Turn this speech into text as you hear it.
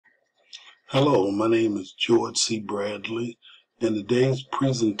Hello, my name is George C. Bradley, and today's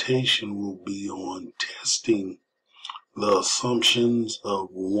presentation will be on testing the assumptions of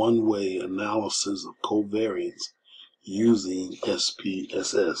one-way analysis of covariance using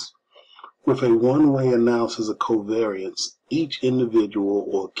SPSS. With a one-way analysis of covariance, each individual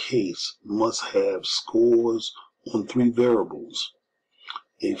or case must have scores on three variables: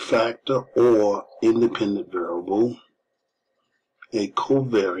 a factor or independent variable, a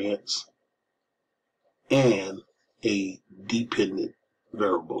covariance, and a dependent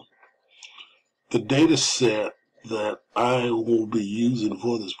variable. The data set that I will be using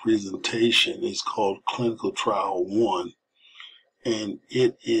for this presentation is called Clinical Trial 1, and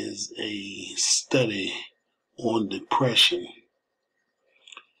it is a study on depression.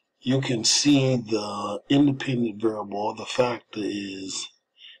 You can see the independent variable, the factor, is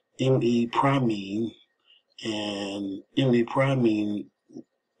me', and me'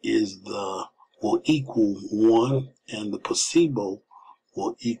 is will equal 1, and the placebo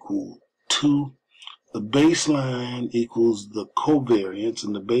will equal 2. The baseline equals the covariance,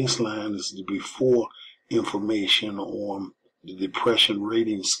 and the baseline is the before information on the depression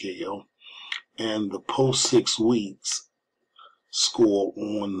rating scale, and the post 6 weeks score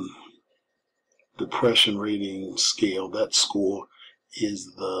on depression rating scale. That score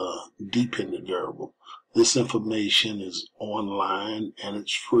is the dependent variable. This information is online and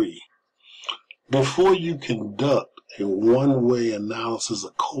it's free. Before you conduct a one-way analysis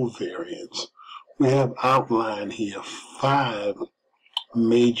of covariance, we have outlined here 5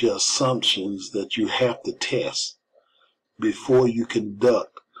 major assumptions that you have to test before you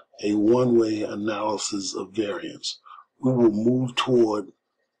conduct a one-way analysis of variance. We will move toward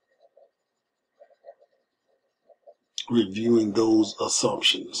reviewing those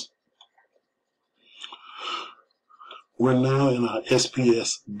assumptions. We're now in our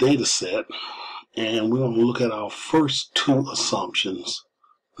SPS data set, and we're going to look at our first 2 assumptions.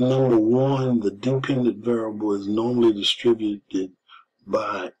 Number 1, the dependent variable is normally distributed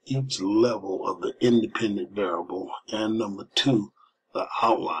by each level of the independent variable. And number 2, the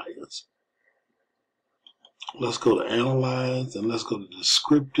outliers. Let's go to Analyze, and let's go to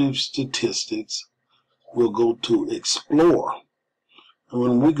Descriptive Statistics. We'll go to Explore. And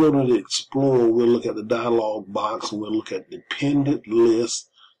when we go to the Explore, we'll look at the dialog box, and we'll look at Dependent List,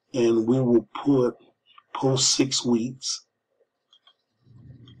 and we will put post 6 weeks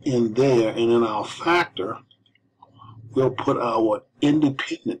in there, and in our factor, we'll put our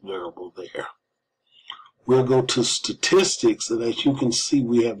independent variable there. We'll go to Statistics, and as you can see,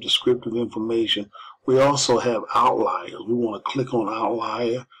 we have descriptive information. We also have outliers. We want to click on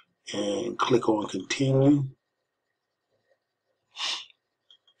Outlier and click on Continue.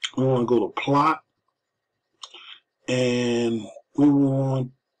 We want to go to Plot, and we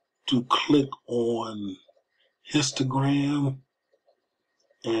want to click on Histogram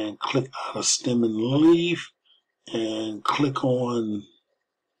and click out of Stem and Leaf and click on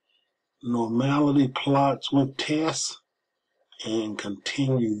Normality Plots with Tests and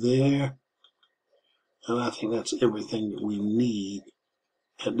continue there. And I think that's everything that we need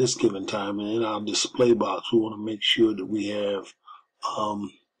at this given time. And in our display box, we want to make sure that we have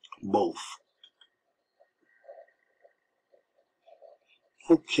both.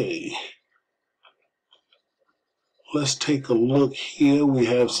 Okay, let's take a look here. We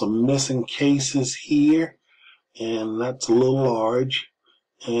have some missing cases here, and that's a little large.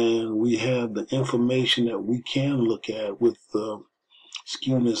 And we have the information that we can look at with the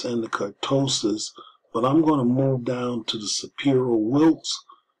skewness and the kurtosis. But I'm going to move down to the Shapiro Wilks,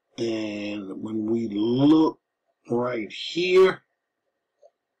 and when we look right here,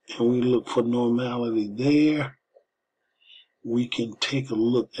 and we look for normality there, we can take a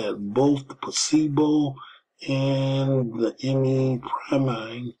look at both the placebo and the me',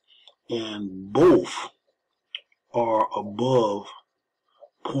 and both are above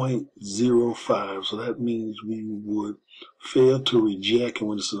 0.05. So that means we would fail to reject, and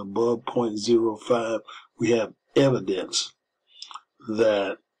when it's above 0.05, we have evidence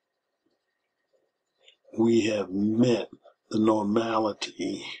that we have met the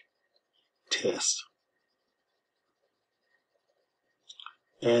normality test.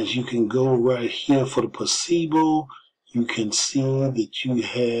 As you can go right here for the placebo, you can see that you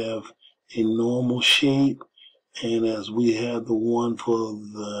have a normal shape, and as we have the one for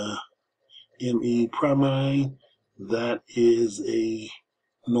the me', that is a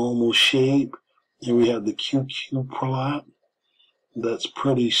normal shape, and we have the QQ plot that's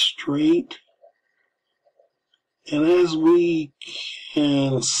pretty straight. And as we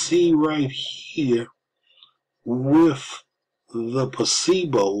can see right here, with the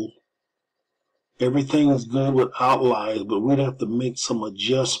placebo, Everything's good with outliers, but we'd have to make some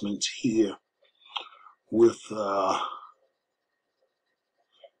adjustments here with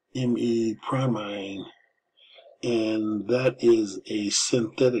imiprimine, and that is a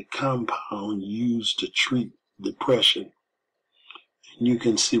synthetic compound used to treat depression. And you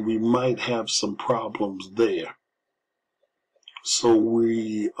can see we might have some problems there. So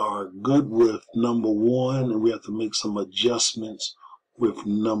we are good with number 1, and we have to make some adjustments with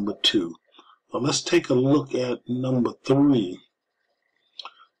number 2. Now let's take a look at number 3,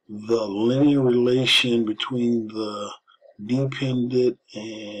 the linear relation between the dependent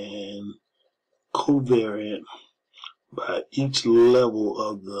and covariant by each level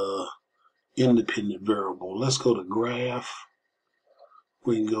of the independent variable. Let's go to graph.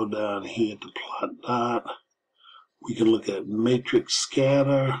 We can go down here to plot dot. We can look at matrix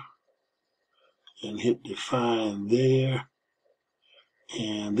scatter and hit define there.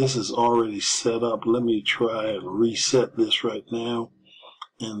 And this is already set up. Let me try and reset this right now.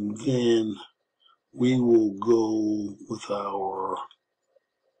 And then we will go with our,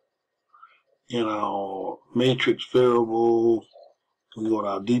 in our matrix variable, we go to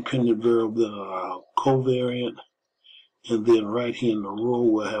our dependent variable, then our covariant, and then right here in the row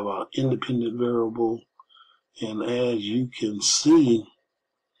we'll have our independent variable. And as you can see,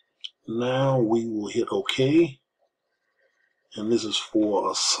 now we will hit OK. And this is for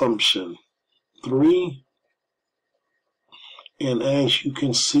assumption 3. And as you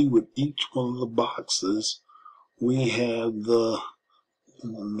can see with each one of the boxes, we have the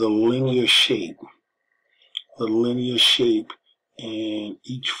linear shape. The linear shape, and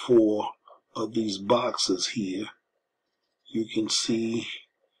each 4 of these boxes here, you can see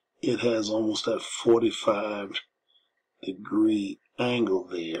it has almost that 45-degree angle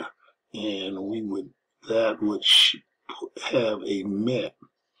there. And that would have a met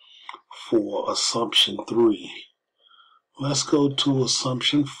for assumption 3. Let's go to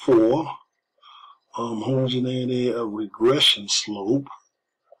assumption 4, homogeneity of regression slope,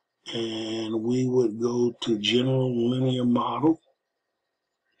 and we would go to general linear model,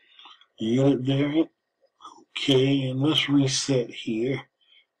 unit variant. Okay, and let's reset here.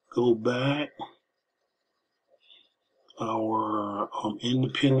 Go back. Our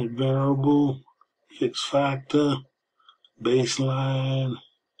independent variable, fixed factor, baseline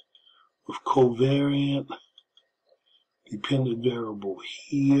with covariant, dependent variable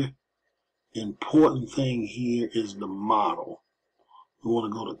here. Important thing here is the model. We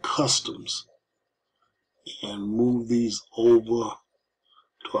want to go to customs and move these over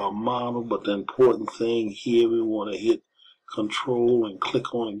to our model, but the important thing here, we want to hit control and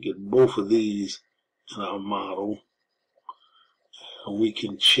click on and get both of these in our model. And we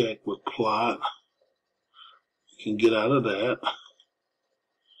can check with plot. We can get out of that.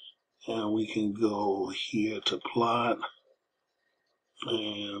 And we can go here to plot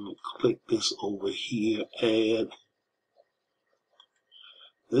and click this over here, add.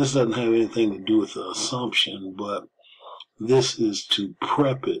 This doesn't have anything to do with the assumption, but this is to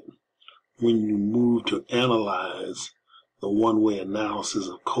prep it when you move to analyze the one-way analysis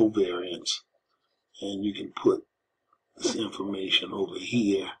of covariance. And you can put this information over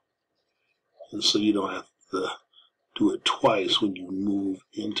here, and so you don't have to do it twice when you move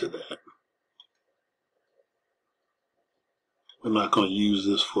into that. We're not going to use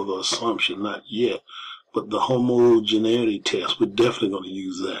this for the assumption, not yet, but the homogeneity test, we're definitely going to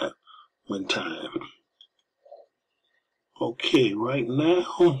use that one time. Okay, right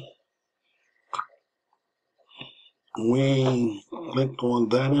now, we clicked on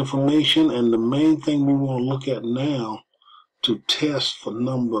that information, and the main thing we want to look at now to test for the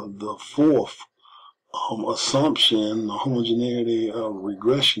 4th assumption, the homogeneity of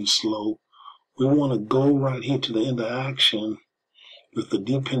regression slope, we want to go right here to the interaction with the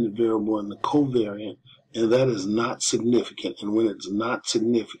dependent variable and the covariant, and that is not significant. And when it's not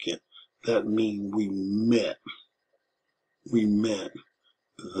significant, that means we met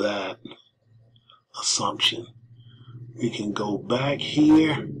that assumption. We can go back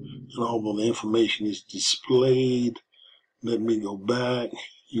here, and although the information is displayed, let me go back,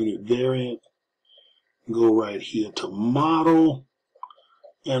 unit variant, go right here to model,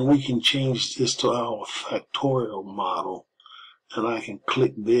 and we can change this to our factorial model. And I can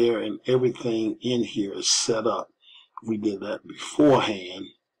click there, and everything in here is set up. We did that beforehand.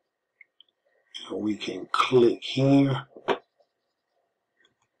 And we can click here.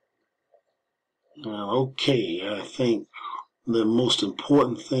 Okay, I think the most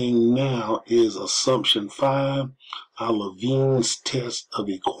important thing now is assumption 5, our Levene's test of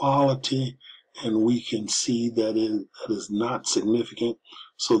equality, and we can see that it is not significant.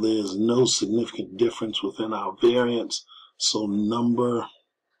 So there is no significant difference within our variance. So number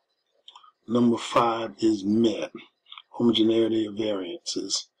 5 is met, homogeneity of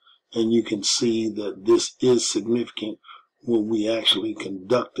variances. And you can see that this is significant when we actually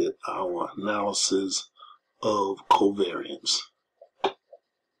conducted our analysis of covariance.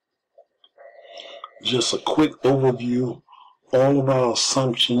 Just a quick overview. All of our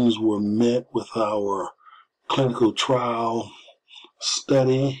assumptions were met with our clinical trial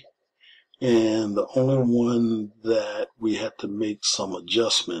study, and the only one that we had to make some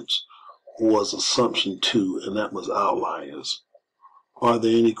adjustments was assumption 2, and that was outliers. Are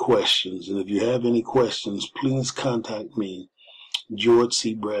there any questions? And if you have any questions, please contact me, George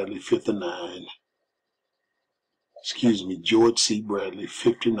C. Bradley 59, George C. Bradley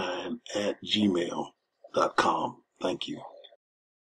 59 @gmail.com. Thank you.